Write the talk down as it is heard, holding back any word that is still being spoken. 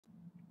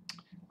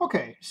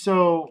Okay,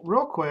 so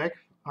real quick,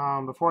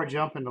 before I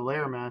jump into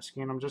layer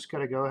masking, I'm just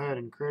going to go ahead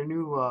and create a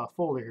new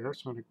folder here.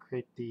 So I'm going to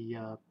create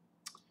the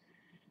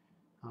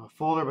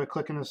folder by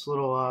clicking this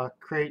little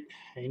create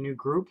a new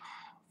group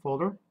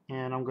folder.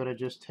 And I'm going to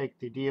just take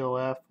the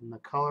DOF and the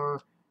color. I'm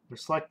going to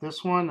select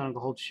this one, then I'm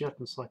going to hold shift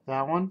and select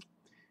that one.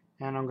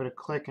 And I'm going to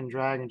click and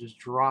drag and just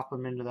drop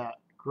them into that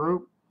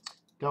group.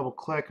 Double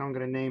click, I'm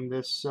going to name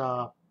this,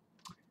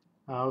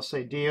 let's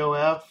say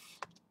DOF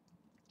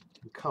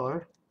and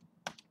color.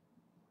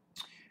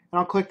 And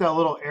I'll click that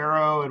little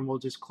arrow and we'll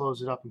just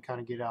close it up and kind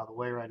of get it out of the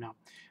way right now.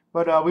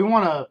 But we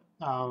want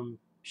to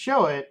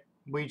show it.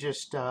 We're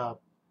just going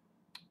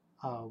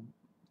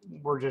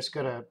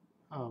to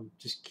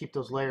just keep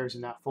those layers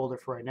in that folder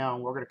for right now,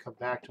 and we're going to come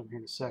back to them here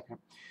in a second.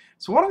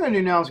 So what I'm going to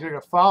do now is going to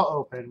go File,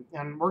 Open,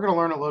 and we're going to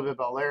learn a little bit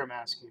about layer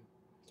masking.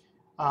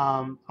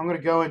 I'm going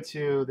to go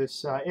into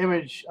this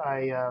image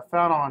I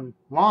found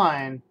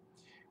online,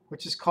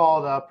 which is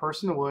called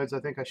Person in the Woods. I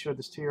think I showed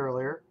this to you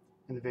earlier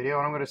in the video,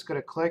 and I'm just going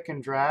to click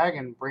and drag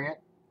and bring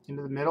it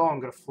into the middle. I'm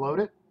going to float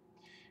it.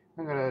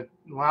 It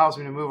allows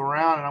me to move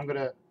around, and I'm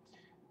going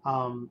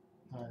to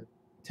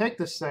take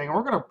this thing, and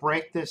we're going to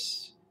break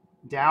this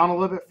down a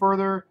little bit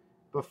further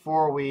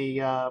before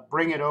we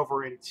bring it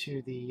over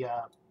into the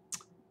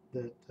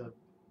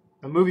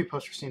movie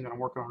poster scene that I'm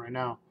working on right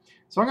now.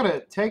 So I'm going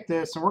to take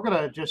this, and we're going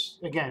to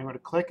just, again, I'm going to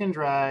click and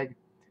drag.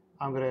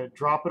 I'm going to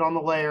drop it on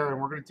the layer, and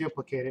we're going to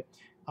duplicate it.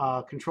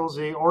 Control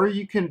Z, or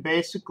you can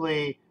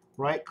basically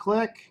right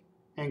click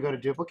and go to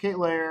duplicate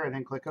layer and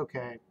then click OK,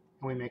 and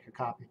we make a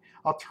copy.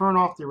 I'll turn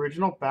off the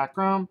original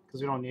background because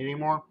we don't need it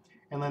anymore,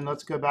 and then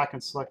let's go back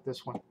and select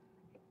this one.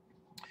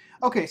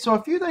 Okay, so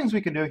a few things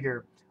we can do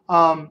here.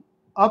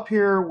 Up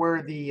here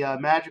where the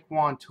magic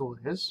wand tool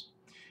is,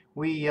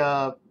 we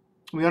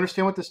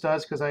understand what this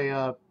does because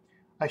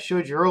I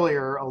showed you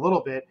earlier a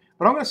little bit,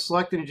 but I'm going to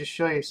select it and just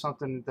show you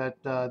something that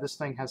this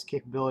thing has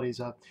capabilities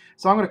of.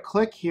 So I'm going to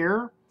click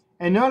here,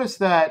 and notice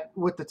that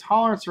with the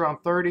tolerance around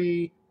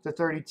 30 to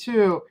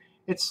 32,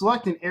 it's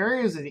selecting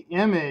areas of the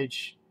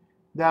image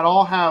that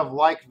all have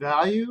like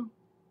value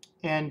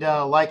and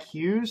like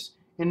hues.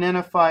 And then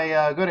if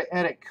I go to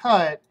Edit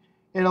Cut,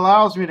 it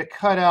allows me to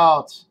cut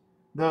out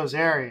those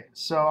areas.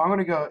 So I'm going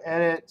to go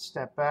Edit,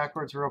 step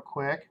backwards real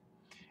quick.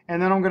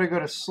 And then I'm going to go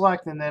to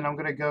Select, and then I'm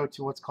going to go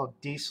to what's called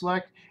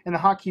Deselect. And the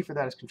hotkey for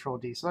that is Control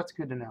D, so that's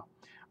good to know.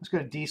 I'm just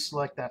going to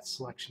deselect that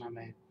selection I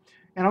made.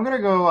 And I'm going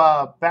to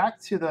go back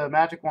to the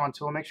magic wand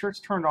tool, make sure it's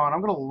turned on.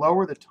 I'm going to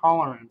lower the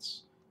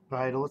tolerance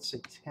value to, let's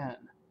say, 10.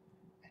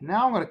 And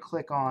now I'm going to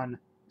click on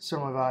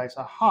similar values.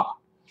 Aha.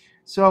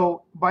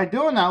 So by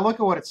doing that, look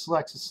at what it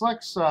selects. It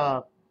selects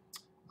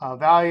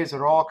values that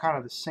are all kind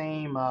of the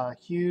same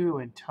hue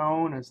and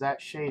tone as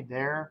that shade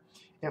there.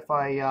 If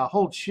I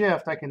hold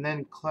shift, I can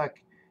then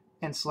click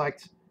and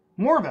select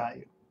more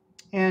value.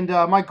 And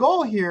my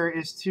goal here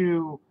is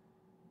to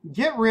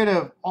get rid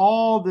of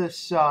all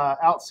this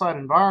outside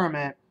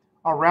environment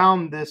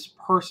around this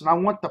person. I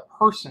want the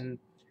person,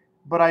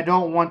 but I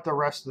don't want the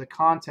rest of the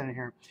content in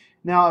here.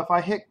 Now, if I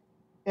hit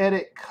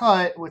Edit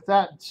Cut with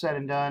that said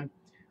and done,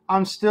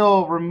 I'm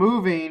still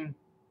removing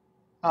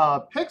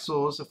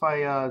pixels. If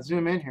I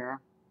zoom in here,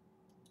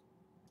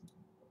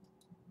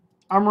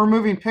 I'm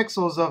removing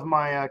pixels of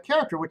my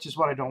character, which is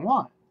what I don't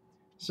want.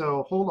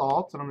 So hold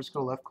Alt, and I'm just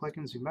going to left click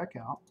and zoom back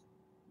out.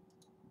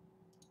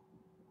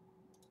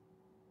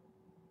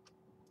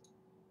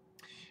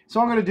 So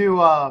I'm going to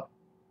do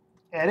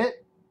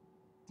Edit,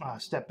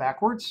 step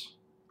backwards,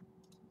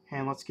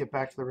 and let's get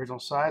back to the original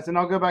size. And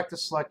I'll go back to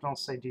Select, and I'll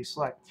say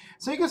Deselect.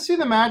 So you can see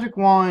the magic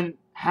wand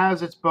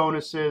has its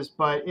bonuses,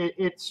 but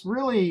it's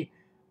really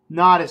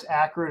not as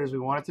accurate as we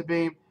want it to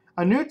be.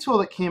 A new tool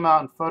that came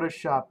out in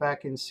Photoshop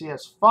back in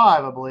CS5,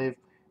 I believe,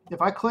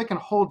 if I click and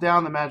hold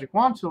down the magic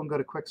wand tool and go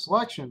to quick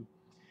selection,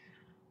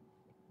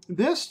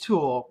 this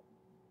tool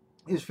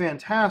is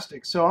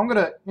fantastic. So I'm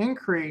going to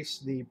increase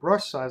the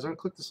brush size. I'm going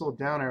to click this little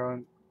down arrow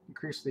and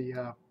increase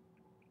the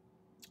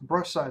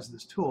brush size of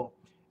this tool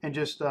and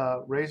just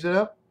raise it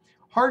up.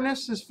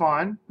 Hardness is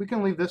fine. We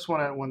can leave this one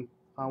at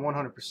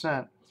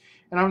 100%.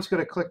 And I'm just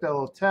going to click that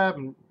little tab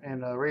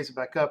and raise it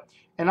back up.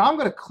 And I'm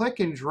going to click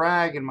and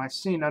drag in my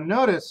scene. Now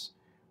notice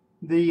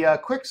the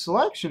quick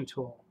selection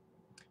tool.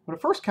 When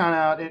it first came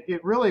out,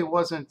 it really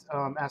wasn't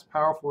as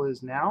powerful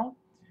as now.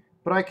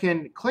 But I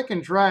can click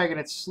and drag, and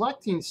it's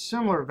selecting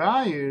similar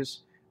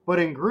values, but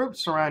in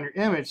groups around your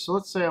image. So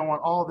let's say I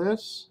want all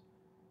this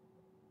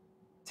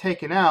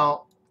taken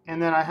out,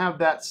 and then I have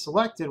that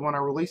selected when I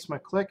release my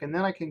click, and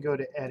then I can go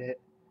to Edit,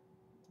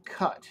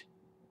 Cut.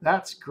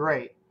 That's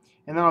great.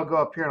 And then I'll go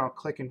up here and I'll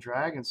click and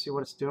drag and see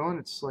what it's doing.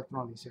 It's selecting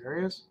all these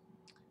areas.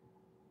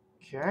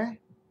 Okay.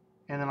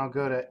 And then I'll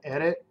go to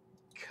Edit,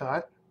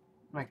 Cut.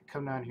 And I can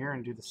come down here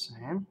and do the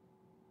same.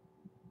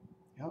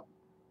 Yep.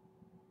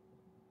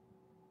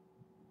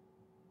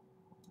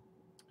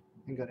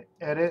 And go to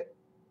Edit,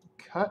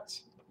 Cut.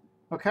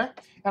 Okay.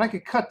 And I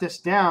could cut this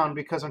down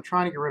because I'm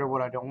trying to get rid of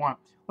what I don't want.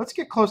 Let's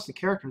get close to the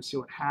character and see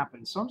what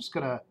happens. So I'm just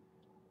going to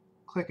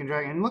click and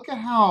drag. And look at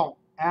how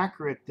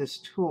accurate this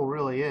tool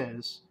really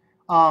is.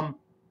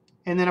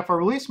 And then if I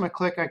release my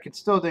click, I could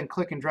still then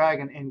click and drag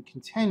and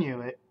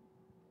continue it.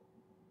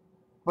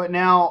 But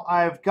now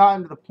I've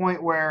gotten to the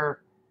point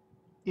where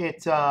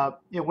it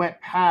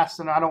went past,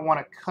 and I don't want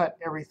to cut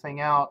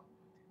everything out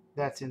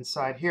that's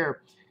inside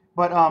here.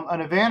 But an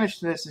advantage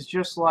to this is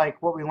just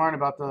like what we learned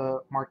about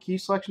the marquee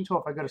selection tool.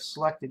 If I go to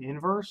select an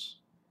inverse,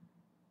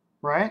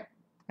 right,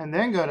 and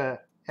then go to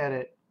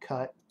edit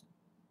cut,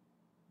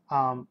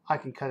 I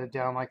can cut it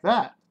down like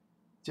that,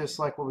 just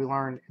like what we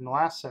learned in the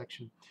last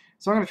section.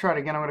 So I'm going to try it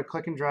again. I'm going to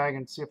click and drag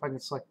and see if I can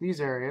select these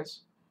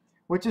areas,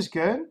 which is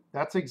good.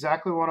 That's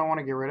exactly what I want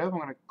to get rid of. I'm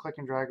going to click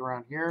and drag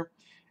around here.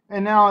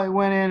 And now it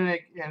went in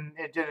and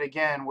it did it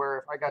again, where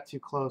if I got too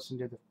close and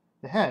did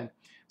the head.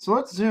 So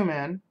let's zoom in.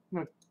 I'm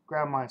going to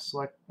grab my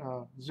select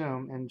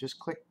zoom and just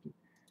click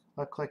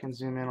and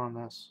zoom in on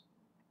this.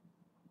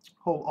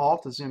 Hold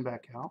Alt to zoom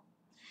back out.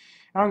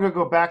 And I'm going to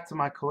go back to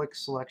my quick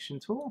selection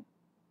tool.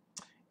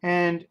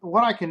 And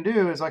what I can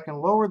do is I can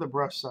lower the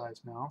brush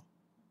size now,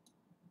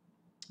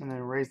 and then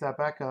raise that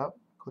back up,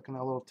 click on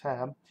that little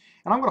tab.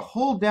 And I'm going to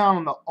hold down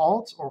on the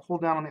Alt or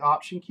hold down on the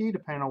Option key,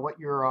 depending on what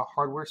your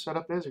hardware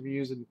setup is, if you're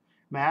using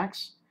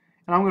Macs.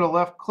 And I'm going to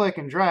left click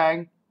and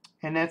drag,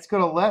 and it's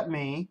going to let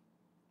me,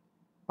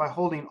 by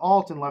holding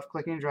Alt and left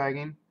clicking and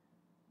dragging,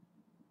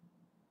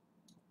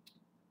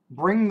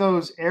 bring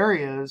those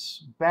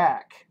areas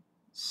back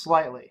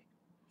slightly.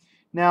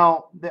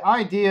 Now, the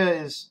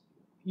idea is,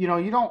 you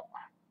don't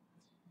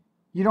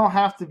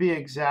have to be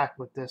exact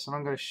with this, and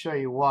I'm going to show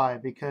you why,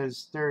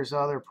 because there's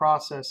other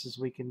processes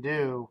we can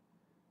do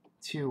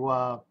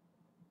to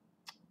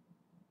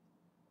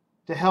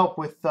help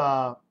with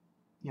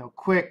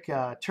quick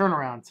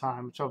turnaround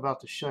time, which I'm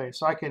about to show you.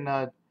 So I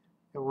can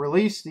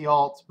release the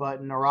Alt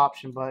button or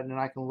Option button, and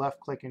I can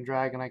left click and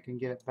drag, and I can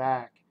get it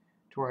back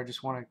to where I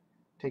just want to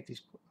take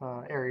these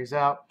areas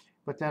out.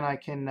 But then I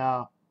can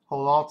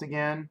hold Alt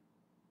again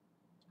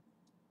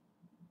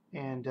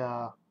and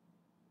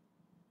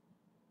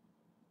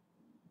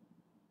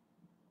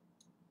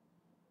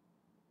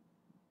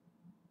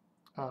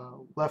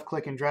left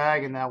click and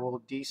drag, and that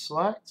will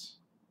deselect,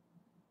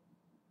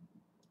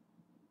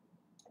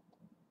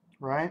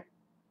 right?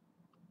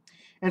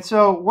 And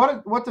so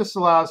what this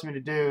allows me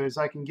to do is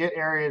I can get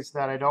areas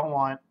that I don't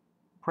want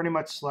pretty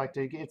much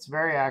selected. It's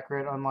very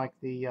accurate, unlike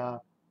the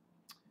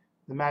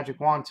Magic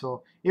Wand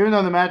tool. Even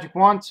though the Magic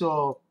Wand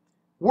tool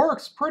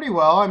works pretty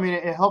well, I mean,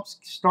 it helps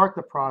start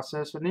the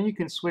process, but then you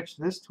can switch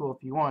to this tool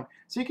if you want.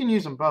 So you can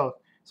use them both.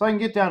 So I can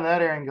get down to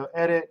that area and go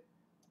Edit,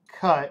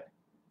 Cut,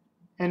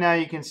 and now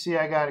you can see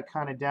I got it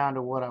kind of down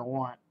to what I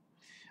want.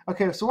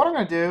 Okay, so what I'm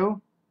going to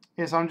do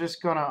is I'm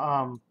just going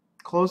to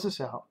close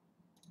this out.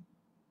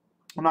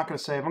 I'm not going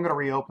to save. I'm going to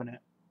reopen it.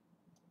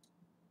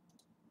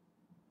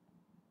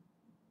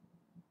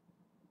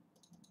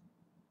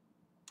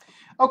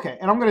 Okay,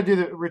 and I'm going to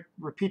do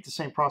repeat the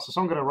same process.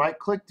 I'm going to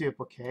right-click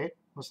Duplicate.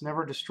 Let's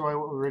never destroy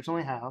what we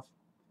originally have,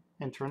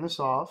 and turn this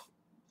off.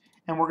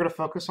 And we're going to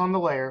focus on the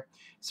layer,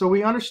 so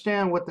we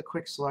understand what the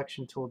Quick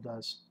Selection tool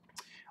does.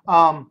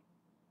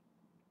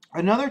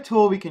 Another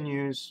tool we can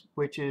use,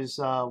 which is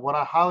what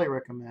I highly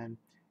recommend,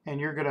 and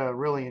you're going to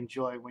really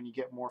enjoy when you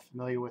get more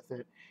familiar with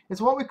it,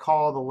 is what we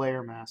call the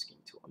layer masking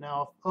tool.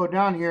 Now,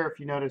 down here, if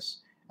you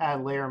notice,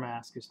 add layer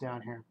mask is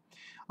down here.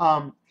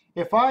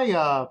 If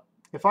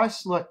I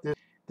select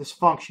this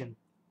function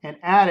and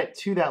add it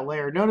to that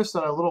layer, notice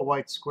that a little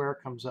white square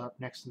comes up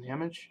next to the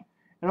image.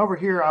 And over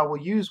here, I will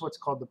use what's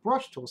called the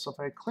brush tool. So if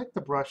I click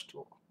the brush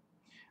tool,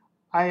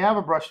 I have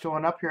a brush tool,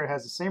 and up here it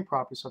has the same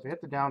property. So if I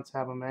hit the down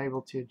tab, I'm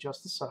able to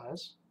adjust the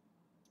size.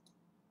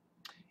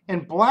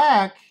 And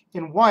black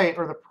and white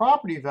are the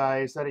property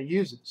values that it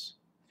uses.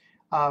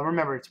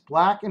 Remember, it's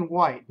black and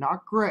white,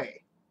 not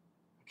gray.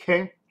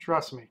 Okay?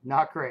 Trust me,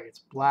 not gray.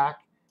 It's black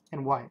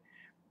and white.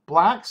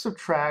 Black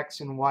subtracts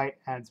and white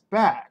adds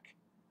back.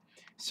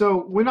 So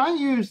when I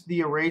use the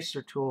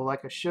eraser tool,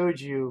 like I showed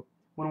you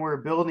when we were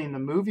building the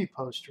movie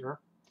poster,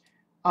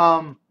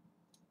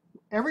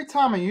 every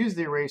time I use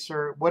the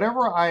eraser,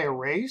 whatever I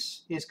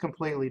erase is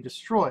completely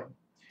destroyed.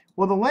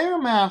 Well, the layer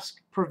mask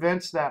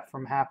prevents that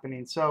from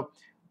happening. So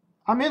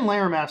I'm in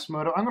layer mask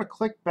mode. I'm going to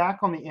click back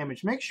on the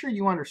image. Make sure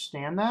you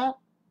understand that.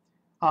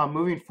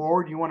 Moving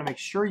forward, you want to make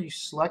sure you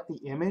select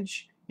the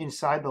image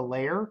inside the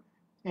layer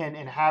and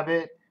have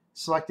it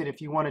selected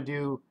if you want to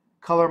do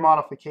color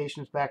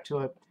modifications back to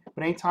it.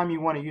 But anytime you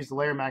want to use the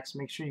layer mask,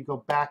 make sure you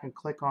go back and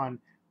click on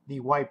the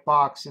white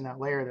box in that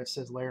layer that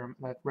says layer,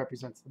 that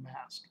represents the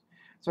mask.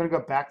 So I'm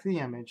going to go back to the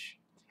image.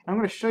 I'm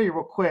going to show you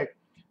real quick.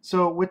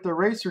 So with the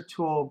eraser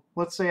tool,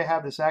 let's say I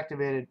have this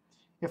activated.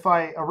 If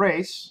I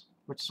erase,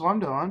 which is what I'm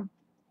doing,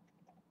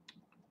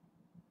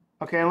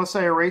 okay, and let's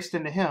say I erased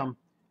into him,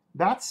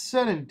 that's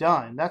said and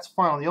done. That's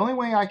final. The only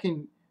way I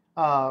can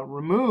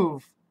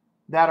remove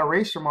that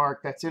eraser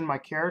mark that's in my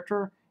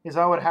character is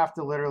I would have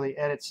to literally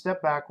edit,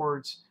 step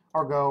backwards,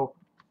 or go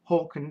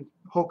hold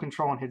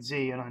Control and hit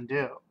Z and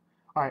undo.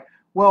 All right.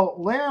 Well,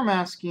 layer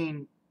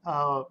masking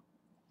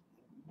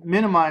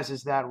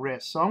minimizes that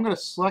risk. So I'm going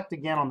to select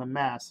again on the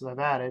mask that I've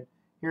added.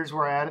 Here's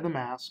where I added the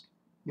mask.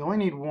 You only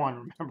need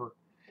one, remember.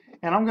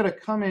 And I'm going to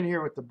come in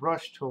here with the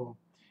brush tool,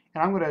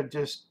 and I'm going to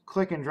just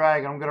click and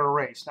drag, and I'm going to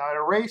erase. Now it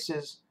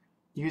erases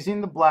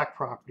using the black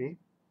property.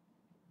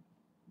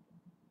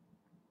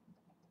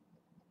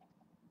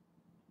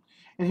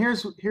 And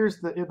here's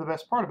the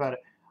best part about it.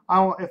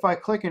 If I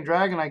click and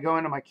drag and I go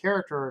into my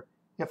character,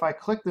 if I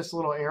click this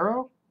little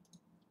arrow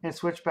and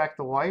switch back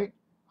to white,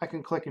 I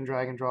can click and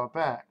drag and draw it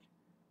back.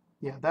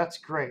 Yeah, that's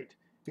great,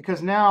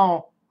 because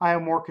now I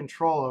have more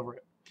control over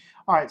it.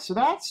 All right, so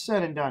that's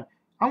said and done.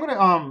 I'm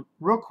gonna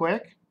real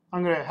quick,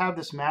 I'm gonna have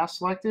this mask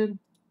selected,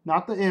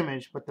 not the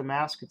image, but the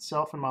mask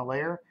itself in my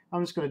layer.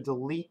 I'm just gonna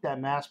delete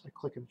that mask by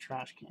clicking the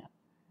trash can.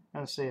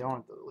 I'm gonna say I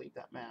want to delete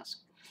that mask.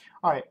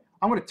 All right,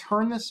 I'm gonna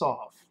turn this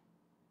off.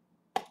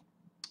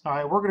 All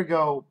right, we're gonna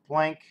go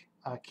blank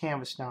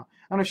canvas now.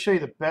 I'm going to show you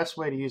the best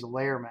way to use a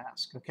layer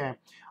mask. Okay,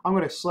 I'm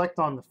going to select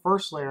on the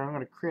first layer. I'm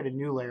going to create a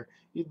new layer.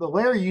 The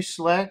layer you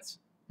select,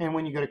 and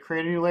when you go to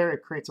create a new layer,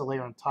 it creates a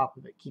layer on top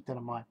of it. Keep that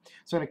in mind.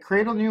 So I'm going to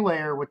create a new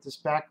layer with this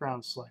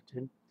background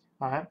selected.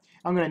 All right,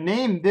 I'm going to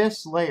name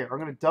this layer. I'm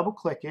going to double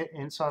click it.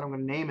 Inside, I'm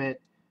going to name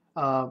it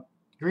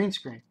green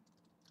screen.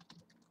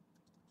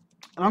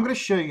 And I'm going to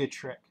show you a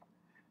trick.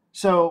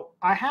 So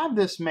I have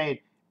this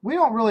made. We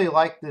don't really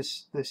like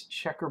this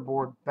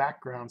checkerboard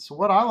background. So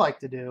what I like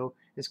to do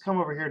is come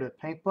over here to the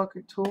paint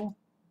bucket tool,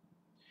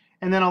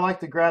 and then I like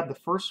to grab the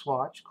first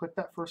swatch, click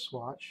that first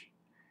swatch,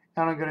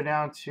 and I'm going to go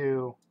down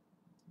to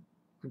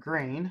a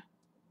green.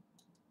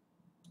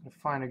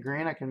 Find a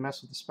green. I can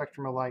mess with the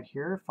spectrum of light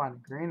here, find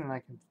a green, and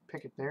I can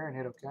pick it there and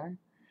hit OK. I'm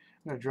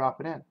going to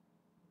drop it in.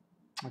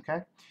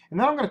 Okay, and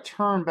then I'm going to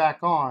turn back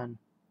on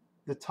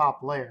the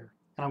top layer,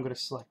 and I'm going to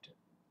select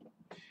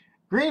it.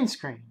 Green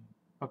screen.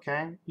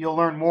 Okay, you'll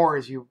learn more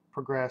as you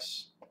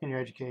progress in your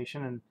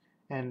education,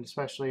 and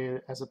especially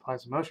as it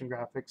applies to motion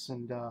graphics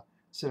and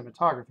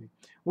cinematography.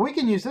 Well, we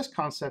can use this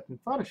concept in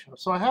Photoshop.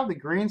 So I have the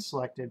green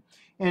selected,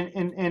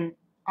 and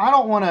I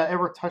don't want to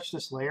ever touch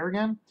this layer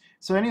again.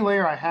 So any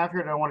layer I have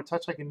here that I want to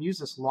touch, I can use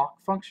this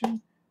lock function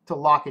to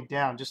lock it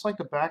down, just like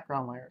the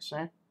background layer. See?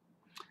 I'm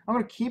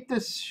going to keep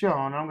this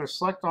shown. I'm going to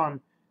select on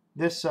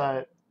this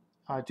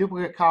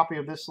duplicate copy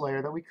of this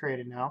layer that we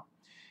created now.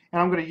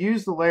 And I'm going to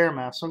use the layer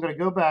mask. So I'm going to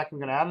go back. I'm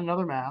going to add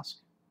another mask.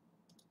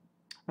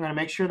 I'm going to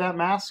make sure that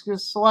mask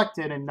is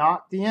selected and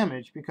not the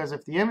image, because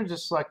if the image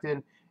is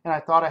selected and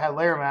I thought I had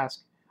layer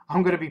mask,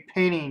 I'm going to be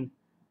painting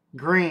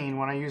green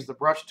when I use the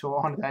brush tool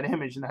onto that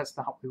image, and that's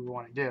not what we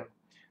want to do.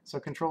 So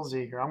Control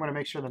Z here. I'm going to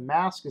make sure the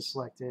mask is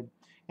selected,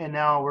 and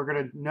now we're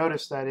going to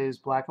notice that it is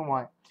black and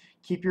white.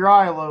 Keep your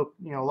eye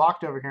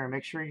locked over here and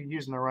make sure you're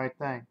using the right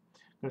thing.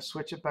 I'm going to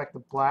switch it back to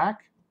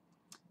black.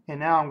 And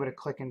now I'm going to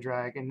click and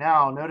drag, and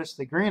now notice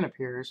the green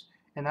appears,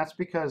 and that's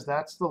because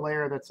that's the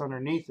layer that's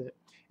underneath it.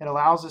 It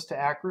allows us to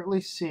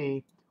accurately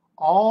see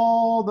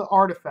all the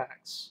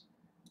artifacts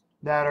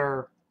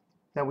that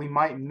we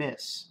might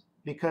miss,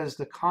 because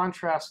the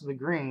contrast of the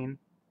green,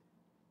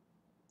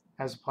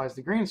 as applies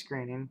to green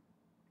screening,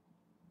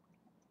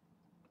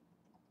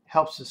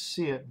 helps us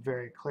see it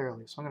very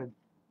clearly. So I'm going to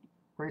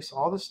erase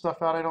all this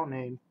stuff out I don't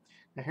need.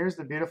 Now here's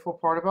the beautiful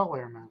part about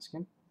layer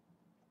masking.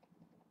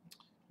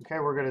 Okay,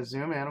 we're going to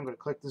zoom in. I'm going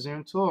to click the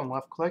zoom tool and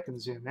left click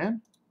and zoom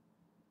in.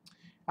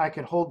 I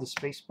can hold the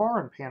space bar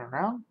and pan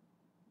around.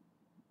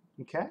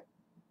 Okay,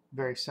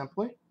 very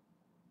simply.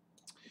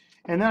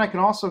 And then I can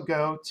also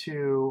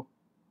go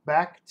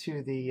back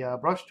to the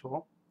brush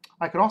tool.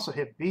 I can also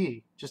hit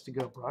B just to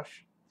go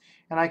brush.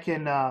 And I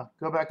can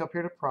go back up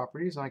here to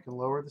properties, and I can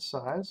lower the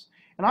size.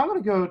 And I'm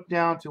going to go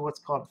down to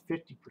what's called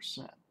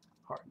 50%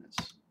 hardness.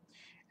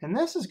 And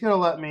this is going to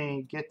let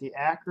me get the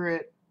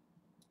accurate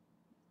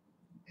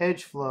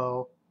edge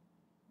flow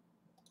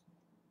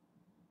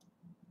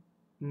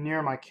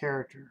near my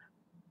character.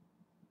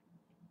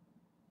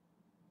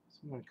 So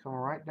I'm going to come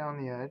right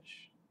down the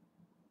edge.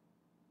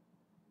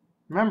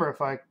 Remember, if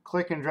I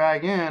click and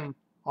drag in,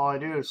 all I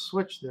do is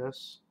switch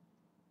this,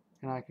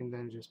 and I can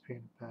then just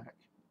paint it back.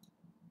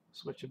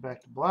 Switch it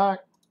back to black.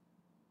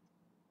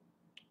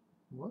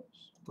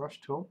 Whoops, brush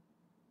tool.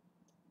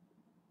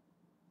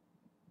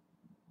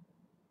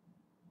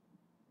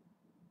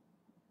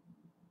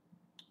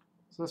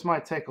 So this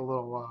might take a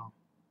little while.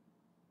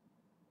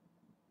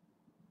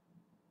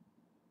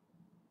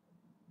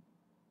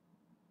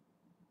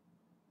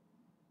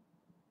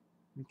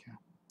 Okay.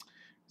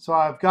 So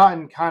I've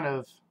gotten kind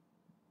of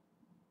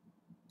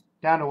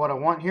down to what I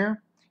want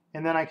here,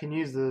 and then I can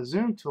use the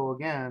zoom tool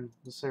again,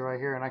 let's say right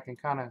here, and I can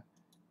kind of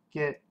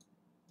get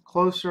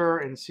closer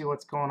and see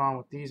what's going on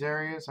with these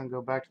areas, and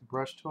go back to the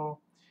brush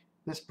tool.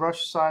 This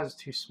brush size is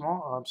too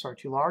small,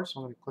 too large, so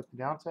I'm going to click the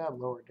down tab,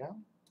 lower it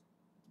down.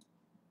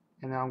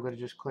 And now I'm going to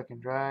just click and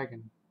drag,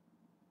 and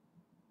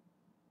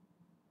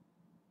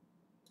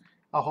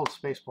I'll hold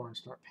spacebar and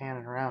start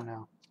panning around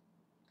now.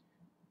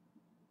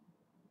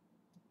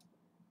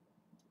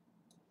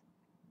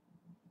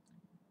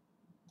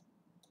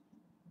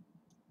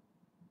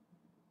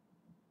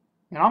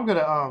 And I'm going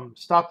to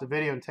stop the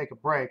video and take a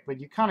break, but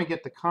you kind of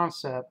get the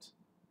concept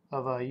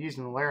of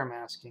using the layer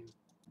masking.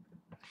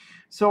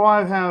 So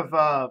I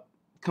have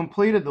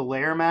completed the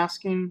layer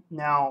masking.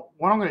 Now,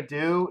 what I'm going to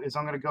do is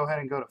I'm going to go ahead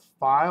and go to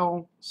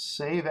File,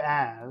 Save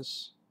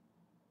As,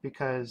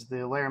 because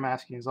the layer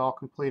masking is all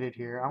completed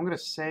here. I'm going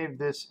to save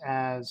this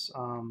as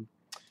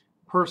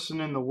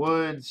Person in the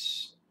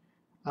Woods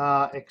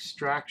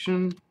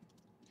Extraction.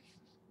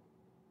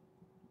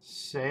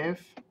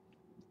 Save.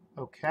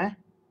 Okay.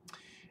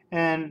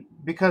 And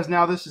because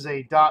now this is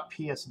a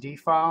 .psd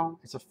file,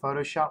 it's a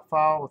Photoshop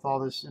file with all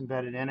this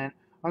embedded in it,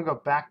 I'm going to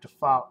go back to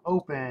File,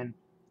 Open,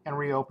 and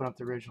reopen up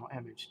the original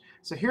image.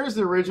 So here's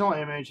the original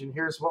image, and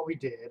here's what we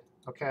did.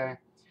 Okay.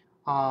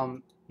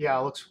 Yeah,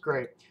 it looks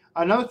great.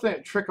 Another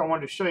trick I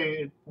wanted to show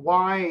you is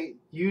why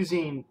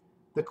using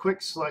the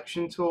quick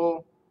selection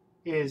tool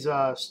is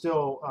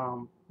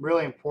still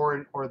really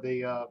important, or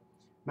the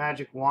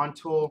magic wand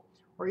tool,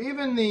 or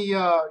even the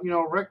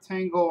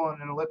rectangle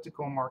and an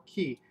elliptical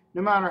marquee.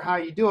 No matter how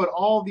you do it,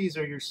 all these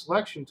are your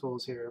selection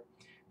tools here.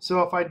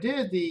 So if I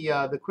did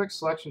the quick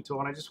selection tool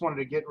and I just wanted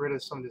to get rid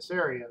of some of this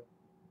area,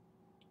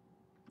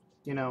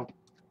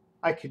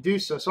 I could do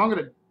so. So I'm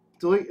going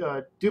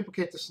to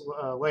duplicate this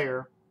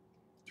layer,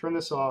 turn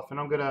this off, and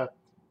I'm going to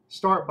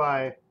start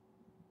by,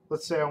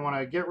 let's say I want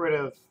to get rid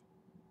of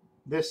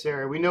this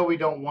area. We know we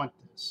don't want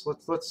this.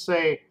 Let's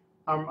say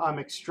I'm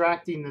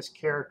extracting this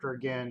character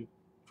again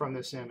from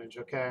this image.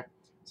 Okay,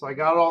 so I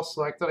got it all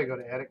selected. I go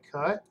to Edit,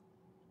 Cut.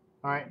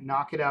 All right,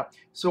 knock it out.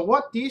 So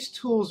what these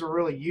tools are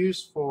really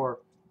used for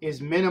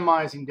is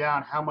minimizing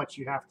down how much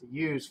you have to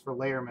use for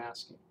layer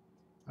masking.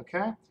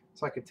 Okay,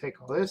 so I could take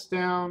all this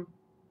down,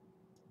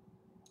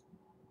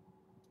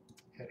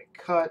 Edit,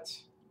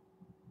 Cut.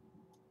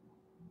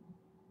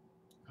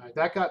 All right,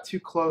 that got too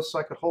close, so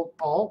I could hold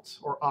Alt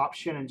or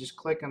Option and just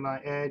click on the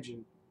edge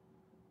and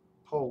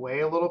pull away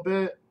a little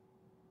bit,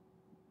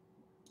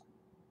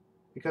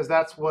 because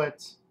that's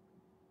what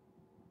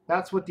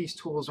these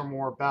tools are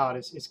more about.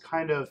 Is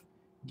kind of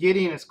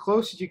getting as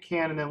close as you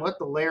can and then let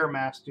the layer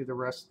mask do the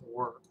rest of the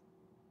work.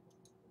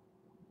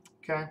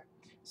 Okay,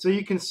 so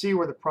you can see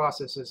where the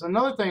process is.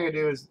 Another thing I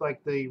do is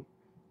like the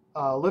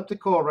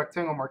elliptical or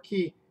rectangle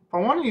marquee. If I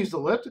want to use the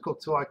elliptical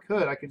tool, I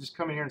could just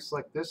come in here and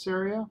select this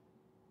area,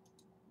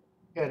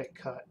 Edit,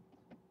 Cut.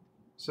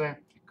 See,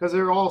 because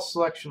they're all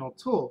selectional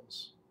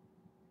tools.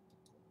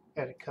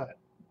 Edit, Cut.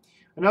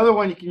 Another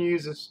one you can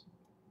use is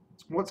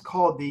what's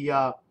called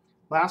the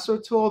lasso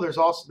tool. There's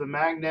also the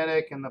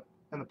magnetic and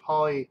the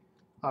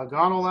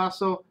polygonal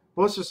lasso.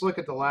 But let's just look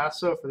at the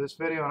lasso for this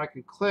video, and I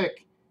can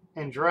click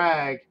and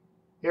drag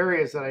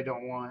areas that I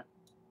don't want,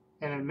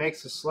 and it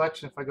makes a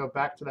selection. If I go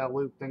back to that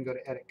loop, then go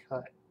to Edit,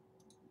 Cut,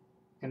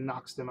 and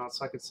knocks them out.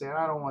 So I could say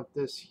I don't want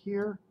this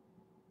here.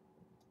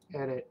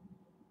 Edit,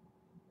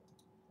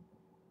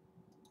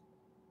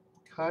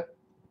 Cut.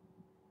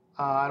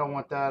 I don't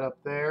want that up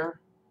there.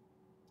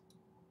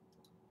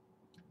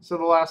 So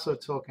the lasso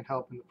tool can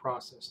help in the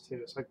process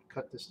too. So I can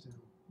cut this down.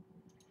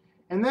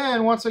 And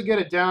then once I get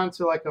it down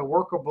to like a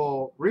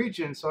workable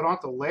region, so I don't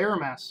have to layer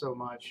mask so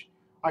much,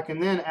 I can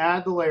then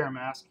add the layer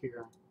mask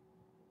here.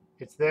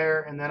 It's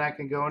there, and then I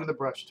can go into the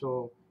brush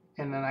tool,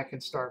 and then I can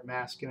start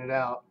masking it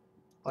out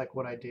like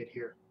what I did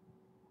here.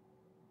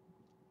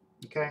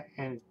 Okay,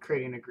 and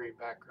creating a green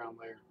background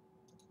layer.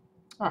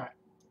 All right.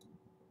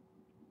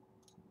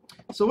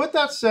 So with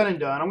that said and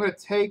done, I'm going to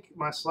take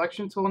my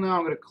selection tool now.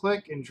 I'm going to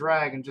click and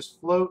drag and just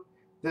float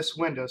this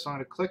window. So I'm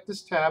going to click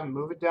this tab and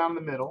move it down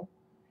the middle,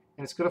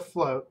 and it's going to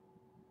float.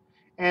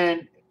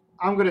 And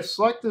I'm going to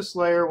select this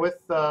layer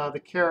with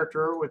the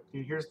character,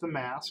 and here's the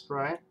mask,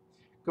 right?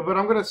 But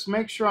I'm going to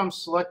make sure I'm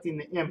selecting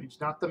the image,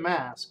 not the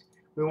mask.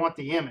 We want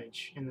the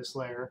image in this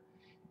layer.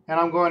 And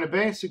I'm going to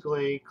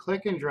basically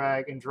click and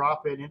drag and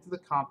drop it into the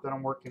comp that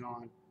I'm working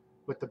on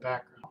with the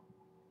background.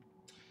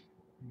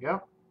 There you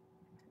go.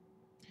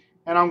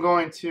 And I'm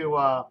going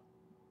to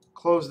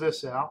close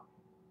this out.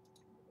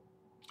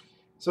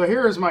 So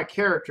here is my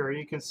character.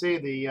 You can see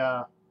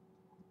the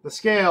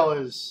scale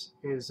is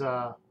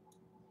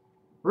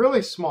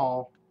really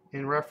small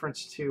in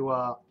reference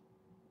to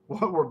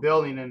what we're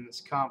building in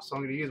this comp. So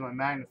I'm going to use my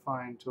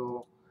magnifying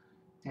tool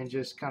and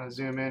just kind of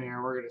zoom in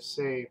here. We're going to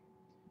see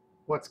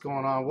what's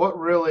going on. What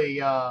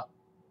really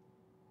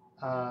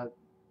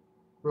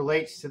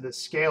relates to the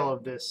scale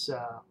of this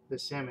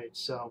this image.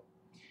 So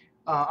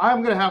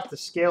I'm going to have to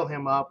scale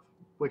him up,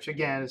 which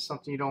again is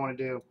something you don't want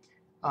to do.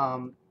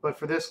 But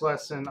for this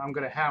lesson, I'm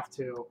going to have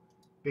to,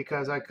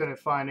 because I couldn't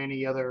find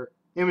any other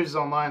images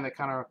online that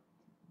kind of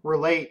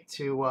relate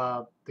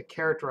to the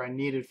character I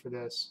needed for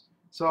this.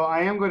 So I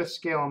am going to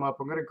scale him up.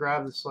 I'm going to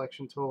grab the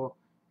selection tool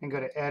and go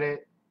to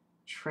Edit,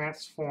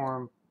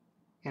 Transform,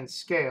 and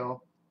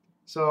Scale.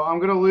 So I'm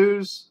going to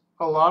lose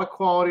a lot of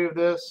quality of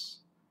this.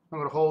 I'm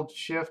going to hold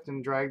Shift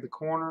and drag the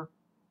corner.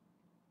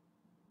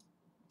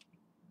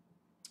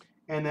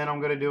 And then I'm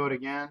going to do it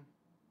again.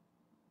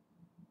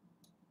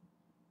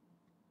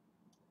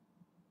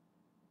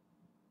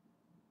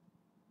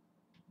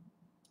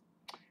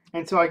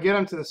 Until I get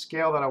them to the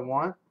scale that I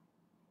want,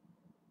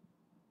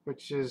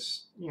 which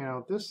is,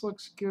 this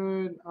looks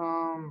good.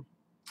 I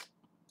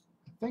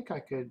think I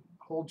could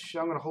I'm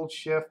going to hold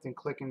Shift and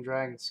click and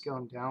drag and scale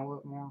them down a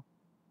little more.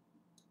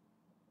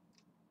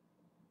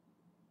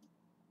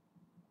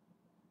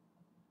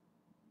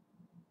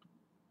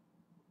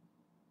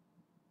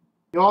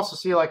 You also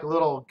see like a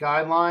little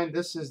guideline.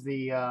 This is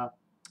the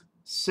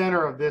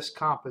center of this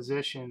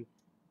composition.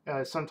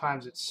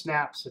 Sometimes it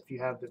snaps if you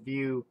have the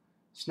view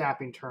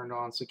snapping turned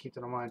on, so keep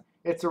that in mind.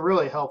 It's a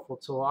really helpful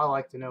tool. I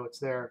like to know it's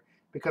there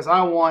because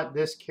I want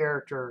this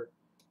character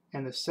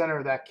and the center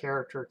of that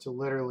character to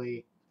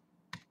literally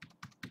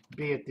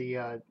be at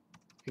the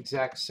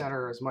exact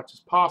center as much as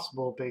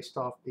possible based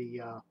off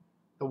the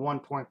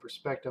 1-point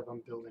perspective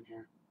I'm building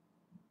here.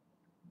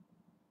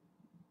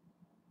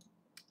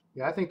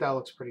 Yeah, I think that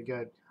looks pretty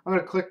good. I'm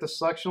going to click the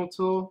selectional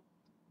tool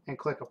and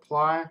click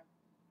apply.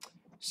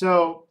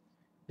 So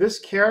this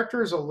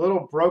character is a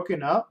little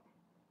broken up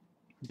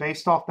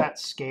based off that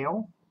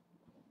scale.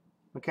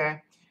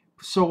 Okay,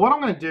 so what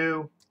I'm going to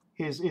do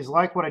is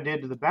like what I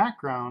did to the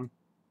background.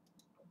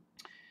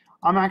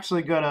 I'm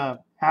actually going to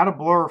add a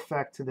blur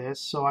effect to this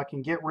so I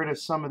can get rid of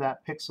some of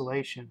that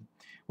pixelation,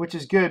 which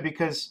is good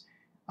because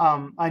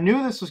I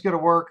knew this was going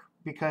to work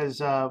because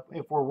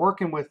if we're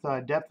working with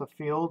depth of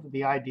field,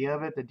 the idea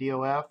of it, the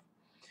DOF,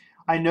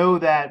 I know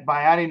that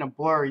by adding a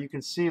blur, you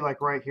can see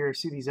like right here,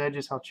 see these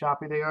edges, how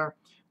choppy they are.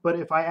 But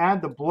if I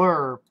add the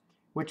blur,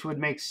 which would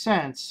make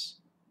sense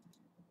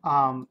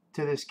to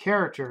this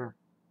character,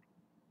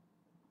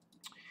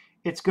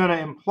 it's going to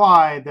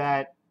imply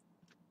that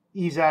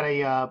he's at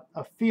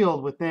a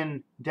field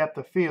within depth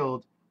of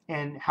field,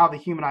 and how the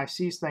human eye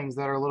sees things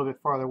that are a little bit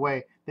farther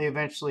away, they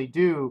eventually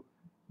do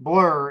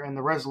blur, and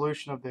the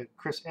resolution of the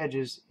crisp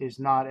edges is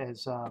not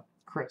as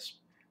crisp.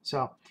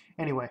 So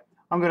anyway,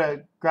 I'm going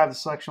to grab the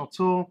selectional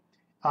tool.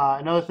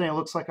 Another thing, it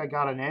looks like I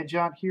got an edge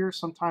out here.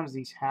 Sometimes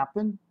these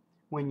happen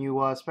when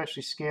you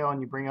especially scale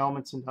and you bring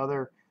elements into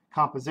other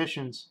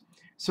compositions.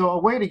 So a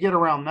way to get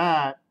around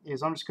that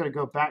is I'm just going to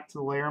go back to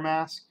the layer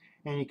mask,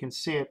 and you can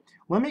see it.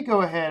 Let me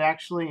go ahead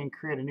actually and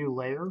create a new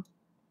layer,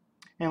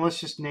 and let's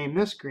just name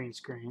this green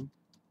screen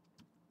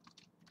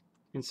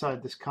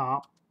inside this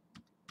comp.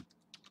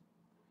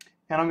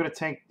 And I'm going to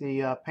take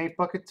the paint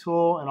bucket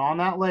tool, and on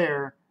that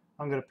layer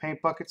I'm going to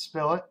paint bucket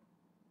spill it,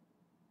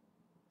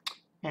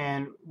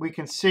 and we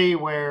can see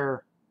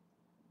where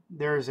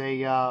there's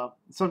a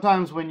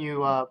sometimes when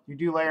you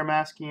do layer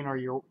masking or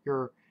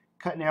you're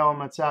cutting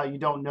elements out, you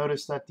don't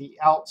notice that the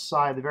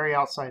outside, the very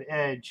outside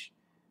edge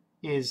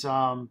is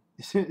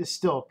it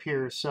still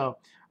appears. So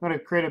I'm going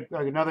to create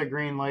another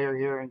green layer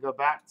here and go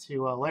back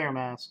to layer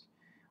mask.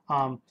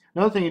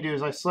 Another thing you do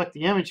is I select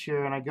the image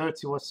here and I go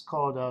to what's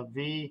called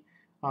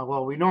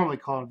well, we normally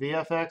call it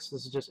VFX.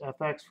 This is just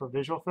FX for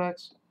visual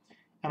effects.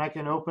 And I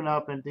can open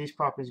up and these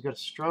properties, go to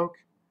stroke.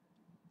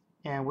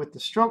 And with the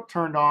stroke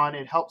turned on,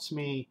 it helps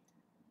me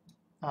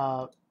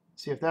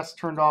see if that's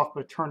turned off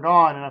but turned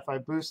on. And if I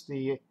boost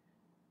the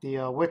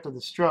width of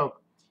the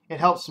stroke, it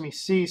helps me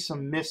see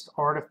some missed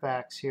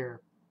artifacts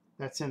here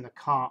that's in the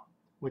comp,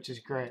 which is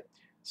great.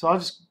 So I'll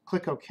just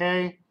click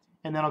OK,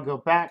 and then I'll go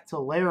back to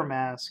layer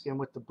mask, and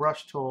with the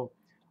brush tool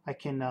I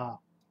can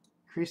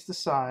increase the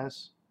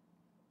size,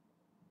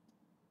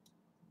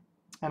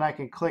 and I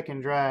can click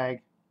and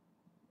drag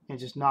and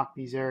just knock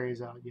these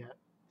areas out yet,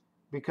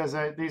 because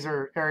these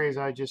are areas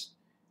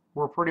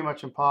were pretty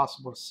much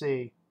impossible to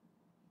see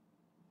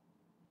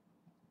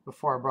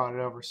before I brought it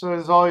over. So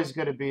there's always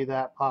going to be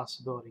that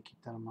possibility.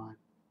 Keep that in mind.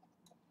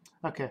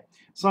 Okay,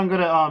 so I'm going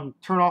to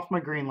turn off my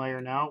green layer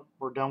now.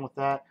 We're done with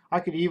that. I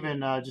could even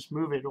just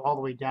move it all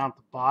the way down at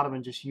the bottom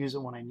and just use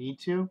it when I need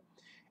to.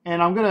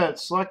 And I'm going to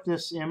select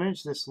this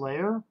image, this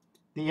layer,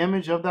 the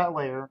image of that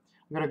layer.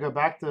 I'm going to go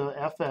back to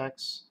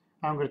FX.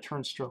 I'm going to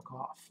turn stroke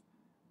off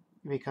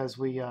because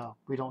we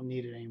don't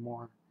need it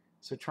anymore.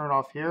 So turn it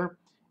off here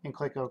and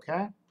click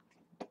OK.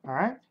 All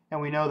right,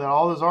 and we know that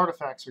all those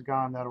artifacts are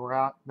gone that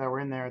were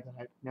in there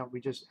that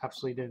we just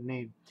absolutely didn't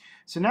need.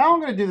 So now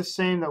I'm going to do the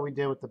same that we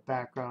did with the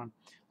background.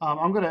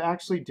 I'm going to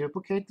actually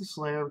duplicate this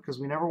layer because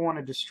we never want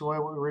to destroy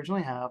what we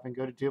originally have, and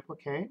go to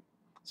duplicate.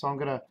 So I'm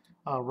going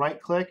to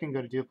right click and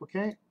go to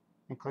duplicate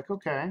and click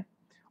OK.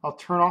 I'll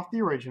turn off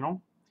the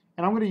original,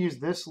 and I'm going to use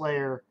this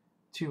layer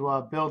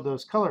to build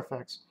those color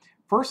effects.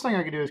 First thing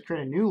I can do is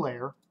create a new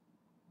layer.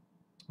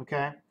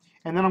 Okay.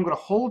 And then I'm going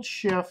to hold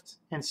shift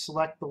and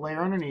select the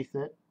layer underneath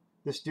it,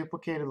 this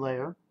duplicated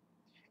layer.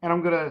 And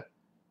I'm going to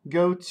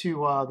go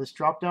to this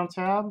drop down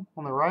tab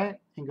on the right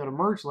and go to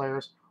merge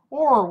layers.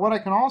 Or what I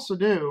can also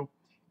do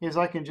is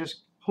I can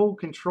just hold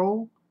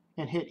control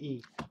and hit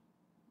E.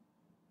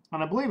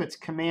 And I believe it's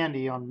Command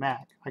E on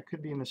Mac. I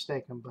could be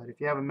mistaken, but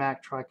if you have a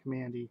Mac, try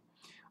Command E.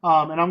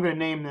 And I'm going to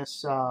name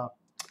this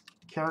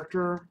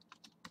character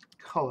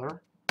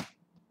color.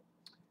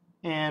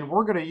 And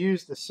we're going to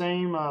use the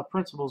same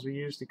principles we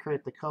used to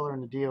create the color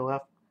in the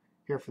DOF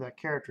here for that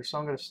character. So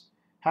I'm going to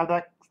have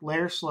that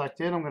layer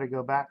selected. I'm going to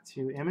go back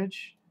to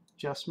Image,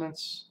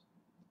 Adjustments,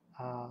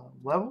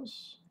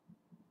 Levels.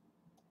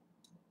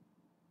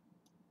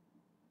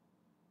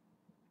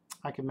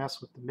 I can mess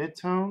with the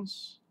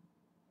midtones.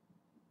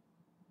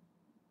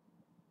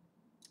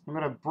 I'm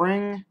going to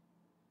bring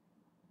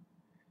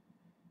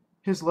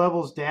his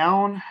levels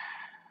down.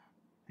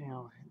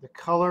 The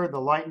color,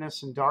 the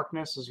lightness and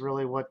darkness is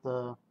really what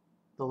the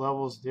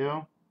levels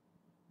do.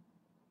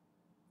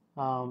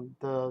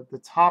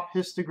 The top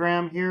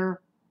histogram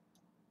here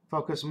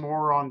focus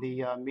more on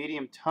the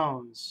medium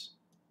tones.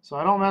 So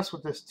I don't mess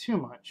with this too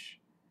much,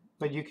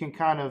 but you can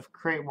kind of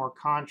create more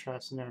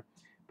contrast in there.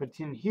 But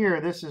in here,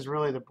 this is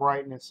really the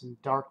brightness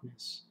and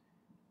darkness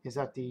is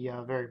at the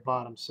very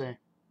bottom, see?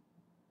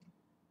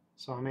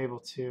 So I'm able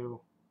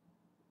to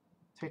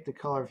take the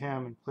color of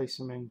him and place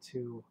him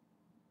into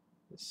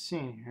the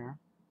scene here.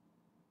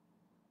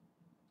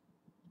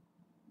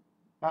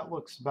 That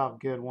looks about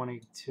good,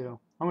 182.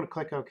 I'm going to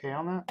click OK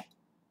on that.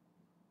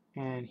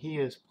 And he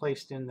is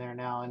placed in there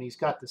now, and he's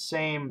got the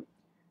same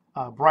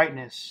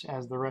brightness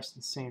as the rest of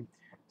the scene.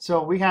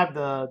 So we have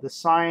the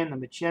cyan, the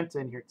magenta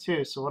in here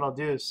too. So what I'll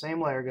do is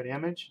same layer, go to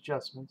Image,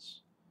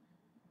 Adjustments,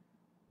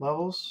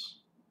 Levels.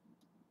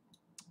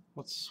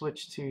 Let's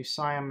switch to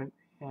cyan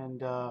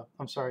and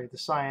I'm sorry, the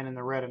cyan and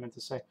the red I meant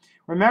to say.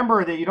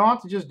 Remember that you don't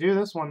have to just do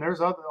this one.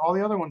 There's all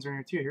the other ones are in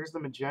here too. Here's the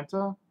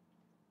magenta.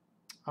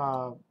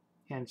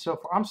 And so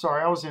far, I'm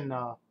sorry, I was in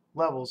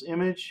Levels,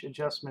 Image,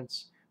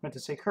 Adjustments, meant to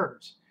say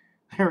Curves.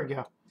 There we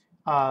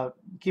go.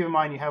 Keep in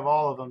mind you have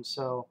all of them,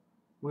 so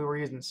we were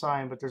using the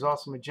cyan, but there's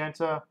also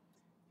magenta,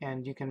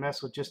 and you can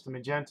mess with just the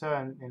magenta,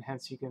 and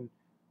hence you can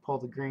pull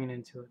the green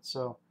into it.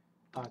 So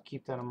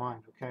keep that in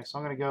mind. Okay, so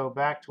I'm going to go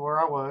back to where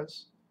I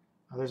was.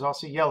 There's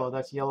also yellow.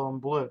 That's yellow and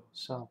blue.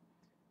 So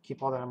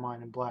keep all that in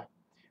mind, and black.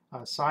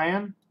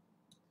 Cyan.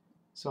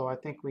 So I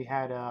think we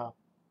had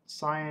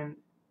cyan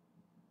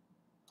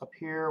up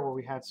here where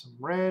we had some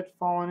red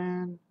falling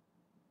in.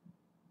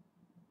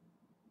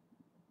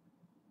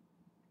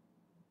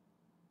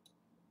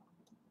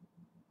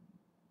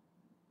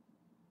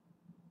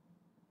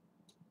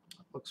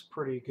 Looks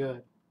pretty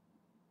good.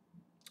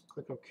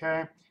 Click OK.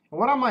 And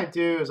what I might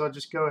do is I'll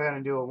just go ahead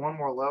and do one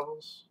more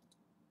levels.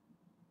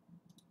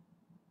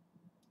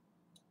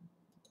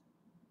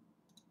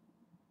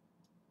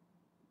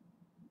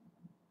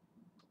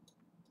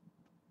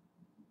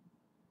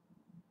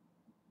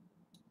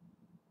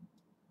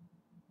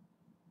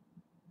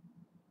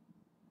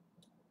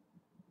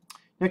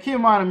 Now keep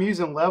in mind I'm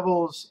using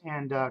levels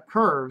and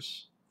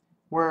curves,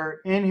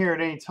 where in here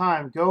at any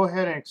time, go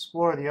ahead and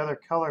explore the other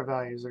color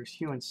values. There's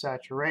hue and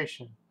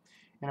saturation.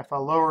 And if I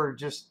lower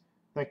just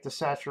like the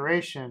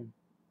saturation,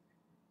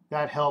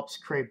 that helps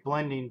create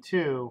blending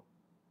too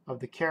of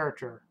the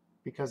character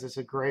because it's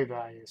a gray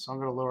value. So I'm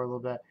going to lower a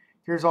little bit.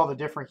 Here's all the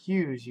different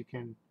hues you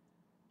can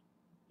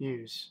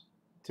use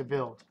to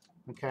build.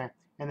 Okay,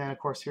 and then of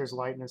course here's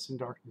lightness and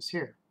darkness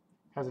here.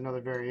 Has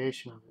another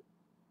variation of it.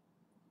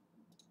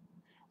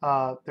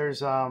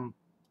 There's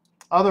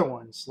other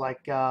ones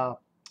like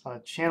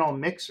channel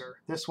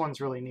mixer. This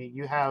one's really neat.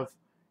 You're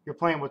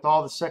playing with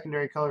all the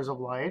secondary colors of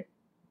light,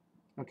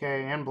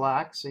 okay, and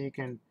black, so you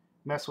can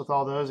mess with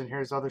all those. And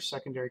here's other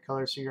secondary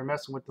colors, so you're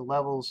messing with the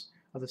levels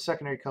of the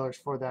secondary colors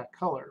for that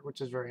color,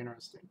 which is very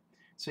interesting.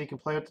 So you can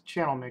play with the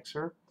channel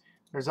mixer.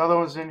 There's other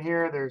ones in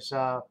here. There's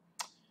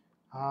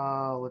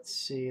let's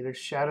see. There's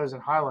shadows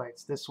and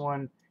highlights. This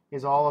one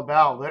is all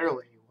about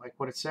literally like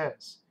what it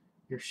says.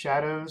 Your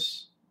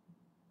shadows,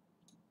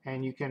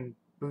 and you can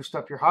boost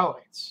up your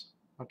highlights.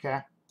 Okay,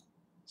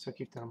 so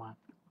keep that in mind.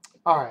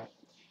 All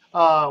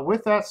right.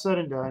 With that said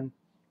and done,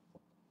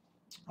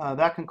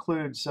 that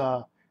concludes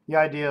the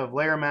idea of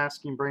layer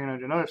masking, bringing it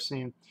into another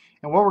scene.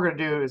 And what we're going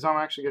to do is I'm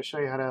actually going to show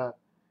you how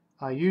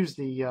to use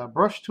the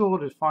brush tool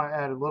to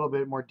add a little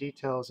bit more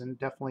details and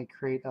definitely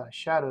create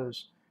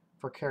shadows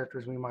for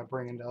characters we might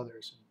bring into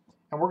others.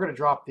 And we're going to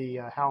drop the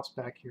house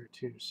back here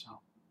too. So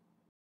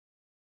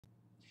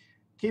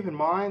keep in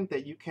mind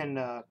that you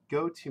can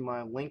go to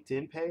my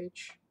LinkedIn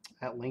page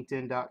at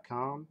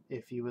linkedin.com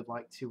if you would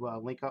like to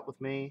link up with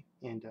me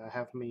and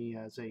have me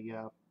as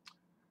a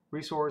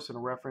resource and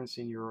a reference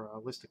in your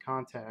list of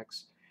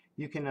contacts.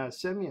 You can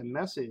send me a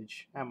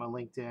message at my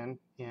LinkedIn,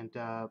 and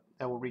that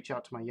will reach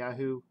out to my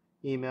Yahoo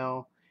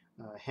email,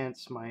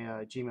 hence my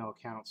Gmail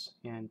accounts,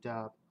 and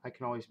I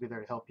can always be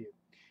there to help you.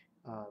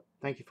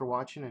 Thank you for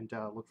watching, and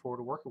look forward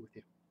to working with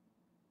you.